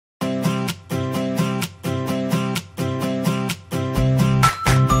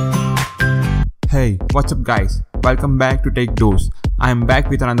Hey, what's up guys? Welcome back to Tech Dose. I am back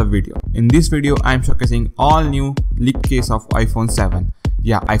with another video. In this video, I am showcasing all new leaked case of iPhone 7.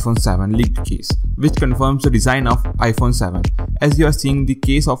 Yeah, iPhone 7 leaked case, which confirms the design of iPhone 7. As you are seeing the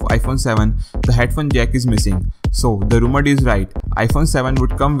case of iPhone 7, the headphone jack is missing. So the rumor is right, iPhone 7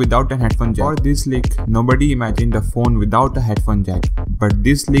 would come without a headphone jack. For this leak, nobody imagined a phone without a headphone jack, but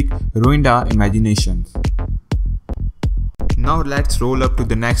this leak ruined our imaginations. Now let's roll up to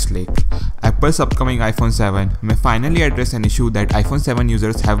the next leak. Apple's upcoming iPhone 7 may finally address an issue that iPhone 7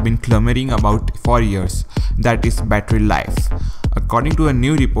 users have been clamoring about for years, that is battery life. According to a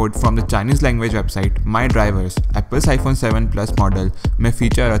new report from the Chinese language website My Drivers, Apple's iPhone 7 Plus model may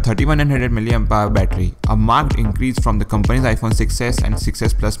feature a 3100 mAh battery, a marked increase from the company's iPhone 6s and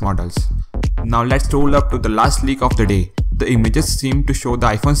 6s Plus models. Now let's roll up to the last leak of the day. The images seem to show the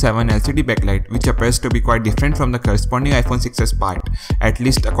iPhone 7 LCD backlight, which appears to be quite different from the corresponding iPhone 6s part, at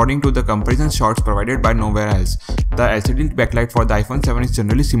least according to the comparison shots provided by nowhere else. The LCD backlight for the iPhone 7 is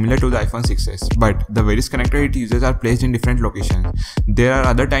generally similar to the iPhone 6s, but the various connector it uses are placed in different locations. There are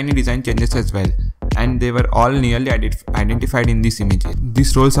other tiny design changes as well, and they were all nearly identified in these images.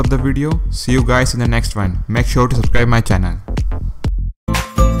 This rolls up the video. See you guys in the next one. Make sure to subscribe my channel.